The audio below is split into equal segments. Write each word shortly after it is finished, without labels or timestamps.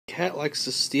cat likes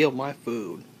to steal my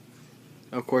food.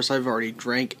 Of course, I've already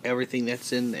drank everything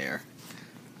that's in there.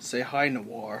 Say hi,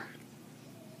 Noire.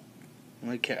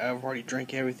 My cat, I've already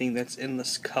drank everything that's in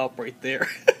this cup right there.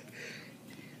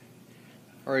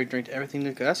 Already drank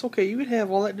everything. That's okay. You can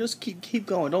have all that. Just keep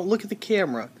going. Don't look at the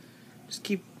camera. Just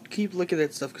keep looking at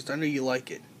that stuff because I know you like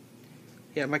it.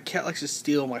 Yeah, my cat likes to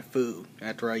steal my food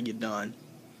after I get done.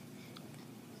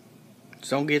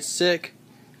 So don't get sick.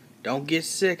 Don't get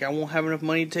sick. I won't have enough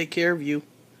money to take care of you.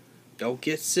 Don't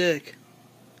get sick.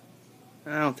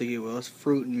 I don't think it will. It's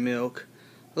fruit and milk.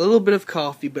 A little bit of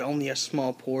coffee, but only a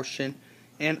small portion.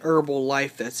 And Herbal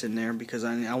Life that's in there because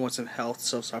I want some health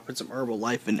stuff, so I put some Herbal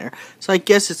Life in there. So I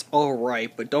guess it's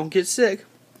alright, but don't get sick.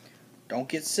 Don't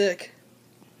get sick.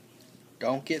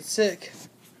 Don't get sick.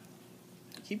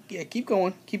 Keep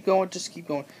going. Keep going. Just keep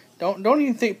going. Don't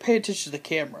even pay attention to the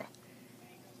camera.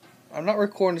 I'm not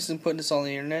recording this and putting this on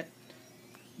the internet.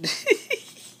 This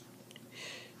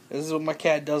is what my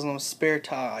cat does on his spare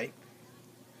time.